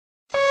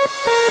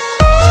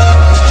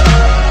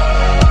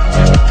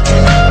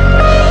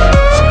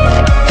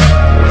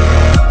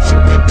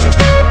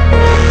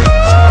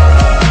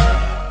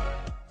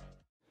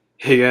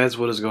Hey guys,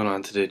 what is going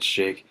on? Today it's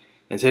Jake,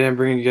 and today I'm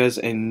bringing you guys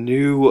a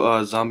new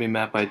zombie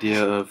map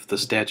idea of the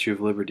Statue of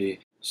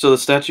Liberty. So the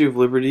Statue of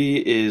Liberty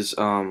is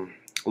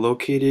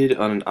located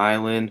on an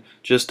island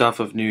just off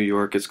of New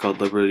York. It's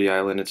called Liberty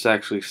Island. It's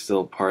actually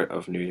still part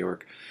of New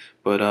York,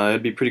 but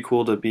it'd be pretty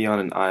cool to be on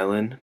an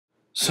island.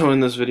 So in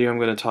this video I'm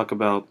going to talk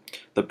about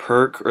the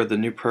perk, or the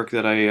new perk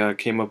that I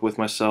came up with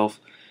myself,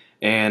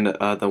 and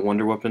the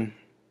Wonder Weapon,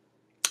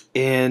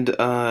 and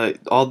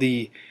all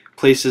the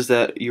places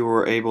that you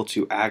were able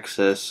to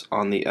access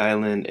on the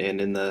island and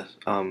in the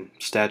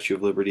Statue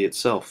of Liberty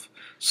itself.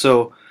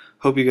 So,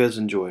 hope you guys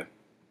enjoy.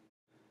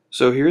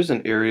 So here's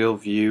an aerial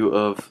view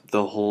of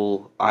the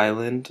whole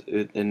island,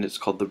 and it's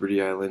called Liberty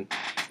Island,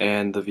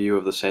 and the view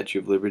of the Statue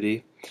of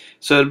Liberty.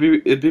 So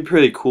it'd be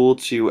pretty cool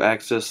to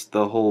access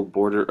the whole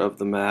border of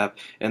the map,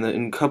 and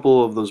then a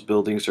couple of those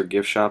buildings are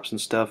gift shops and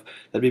stuff.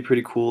 That'd be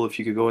pretty cool if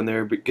you could go in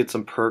there, get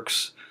some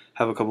perks,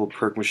 have a couple of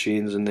perk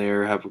machines in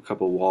there, have a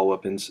couple of wall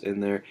weapons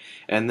in there,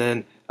 and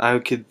then I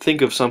could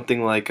think of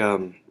something like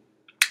the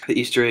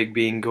Easter egg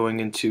being going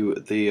into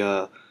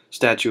the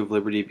Statue of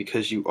Liberty,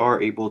 because you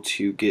are able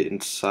to get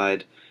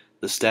inside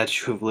the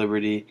Statue of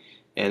Liberty,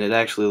 and it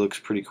actually looks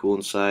pretty cool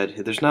inside.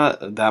 There's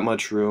not that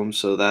much room,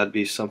 so that'd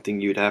be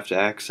something you'd have to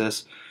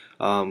access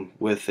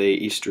with a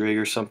Easter egg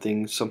or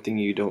something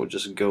you don't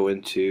just go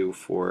into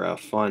for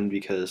fun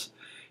because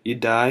you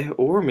die,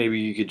 or maybe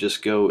you could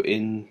just go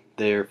in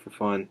there for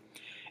fun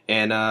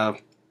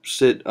and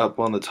sit up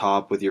on the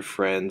top with your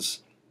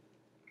friends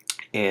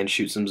and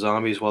shoot some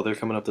zombies while they're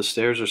coming up the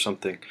stairs or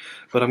something.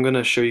 But I'm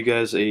gonna show you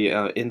guys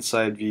a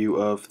inside view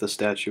of the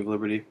Statue of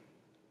Liberty.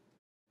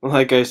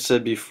 Like I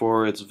said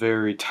before, it's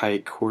very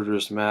tight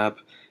quarters map.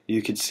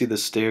 You could see the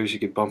stairs. You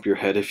could bump your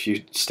head if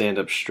you stand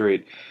up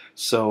straight.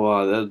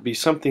 So that'd be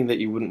something that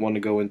you wouldn't want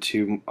to go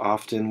into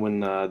often when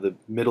the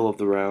middle of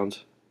the round.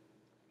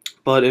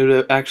 But it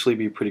would actually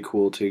be pretty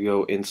cool to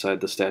go inside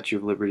the Statue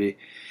of Liberty,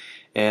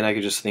 and I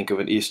could just think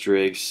of an Easter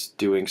egg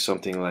doing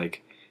something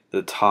like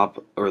the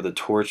top or the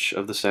torch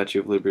of the Statue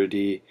of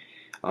Liberty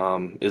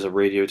is a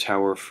radio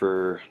tower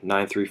for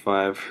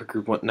 935,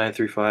 Group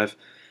 935.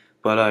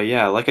 But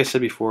yeah, like I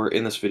said before,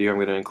 in this video I'm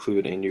going to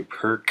include a new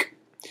perk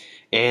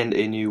and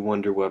a new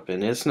Wonder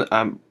Weapon.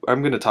 I'm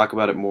going to talk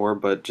about it more,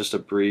 but just a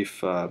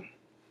brief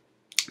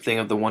thing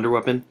of the Wonder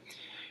Weapon.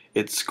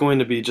 It's going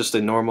to be just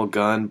a normal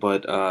gun,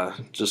 but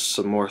just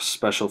some more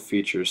special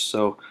features.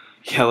 So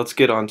yeah, let's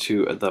get on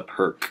to the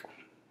perk.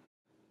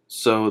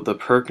 So the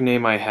perk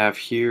name I have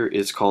here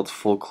is called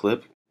Full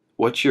Clip.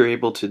 What you're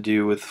able to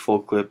do with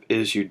Full Clip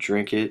is you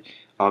drink it,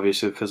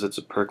 obviously because it's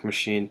a perk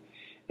machine,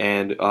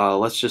 and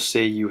let's just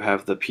say you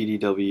have the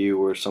PDW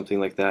or something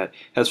like that.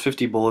 It has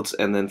 50 bullets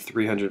and then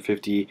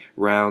 350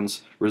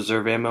 rounds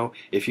reserve ammo.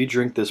 If you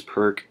drink this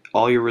perk,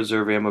 all your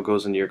reserve ammo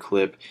goes into your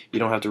clip. You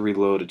don't have to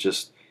reload, it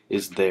just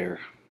is there.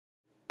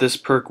 This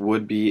perk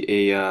would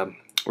be a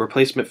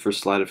replacement for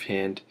sleight of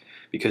hand,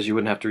 because you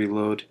wouldn't have to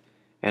reload,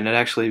 and it'd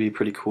actually be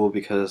pretty cool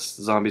because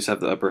zombies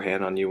have the upper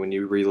hand on you when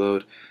you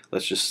reload.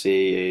 Let's just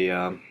say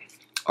a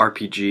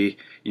RPG,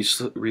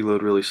 you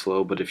reload really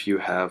slow, but if you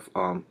have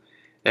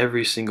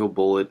every single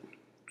bullet,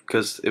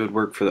 because it would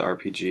work for the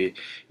RPG,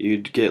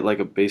 you'd get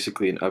like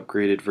basically an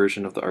upgraded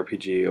version of the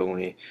RPG,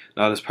 only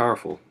not as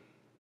powerful.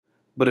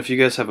 But if you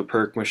guys have a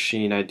perk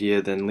machine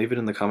idea, then leave it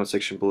in the comment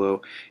section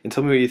below and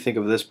tell me what you think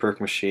of this perk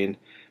machine,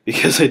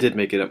 because I did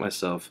make it up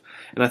myself,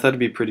 and I thought it'd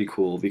be pretty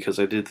cool because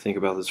I did think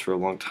about this for a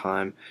long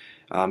time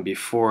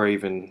before I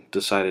even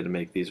decided to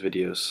make these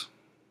videos.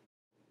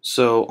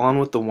 So on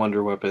with the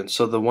Wonder Weapon.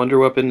 So the Wonder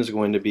Weapon is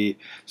going to be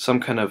some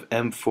kind of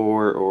M4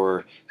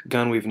 or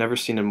gun we've never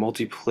seen in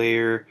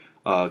multiplayer,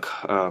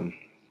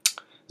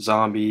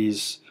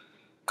 zombies,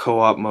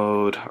 co-op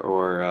mode,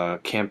 or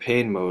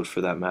campaign mode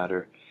for that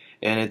matter.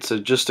 And it's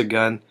just a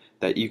gun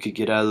that you could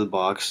get out of the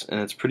box, and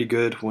it's pretty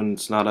good when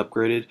it's not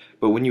upgraded,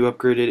 but when you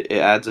upgrade it, it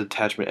adds an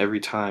attachment every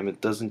time.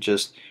 It doesn't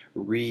just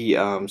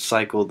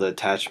recycle the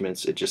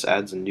attachments, it just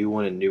adds a new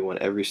one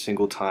every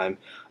single time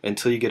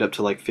until you get up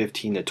to like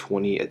 15 to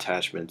 20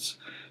 attachments.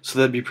 So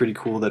that'd be pretty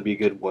cool. That'd be a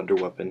good Wonder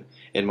Weapon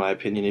in my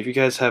opinion. If you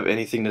guys have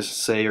anything to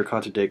say or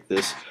contradict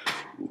this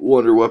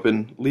Wonder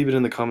Weapon, leave it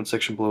in the comment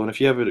section below, and if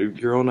you have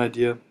your own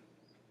idea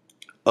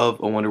of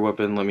a Wonder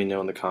Weapon, let me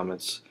know in the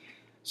comments.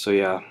 So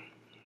yeah.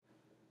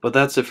 But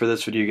that's it for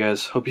this video,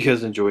 guys. Hope you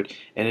guys enjoyed.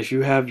 And if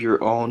you have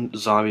your own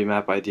zombie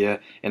map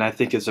idea, and I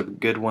think it's a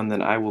good one,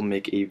 then I will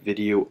make a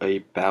video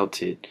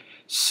about it.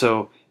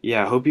 So,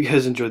 yeah, hope you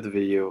guys enjoyed the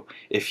video.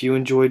 If you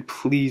enjoyed,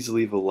 please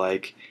leave a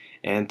like,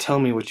 and tell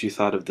me what you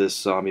thought of this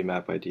zombie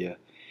map idea.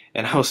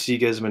 And I'll see you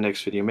guys in my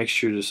next video. Make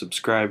sure to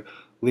subscribe.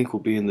 Link will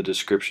be in the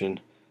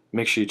description.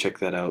 Make sure you check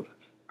that out.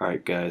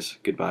 Alright, guys.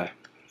 Goodbye.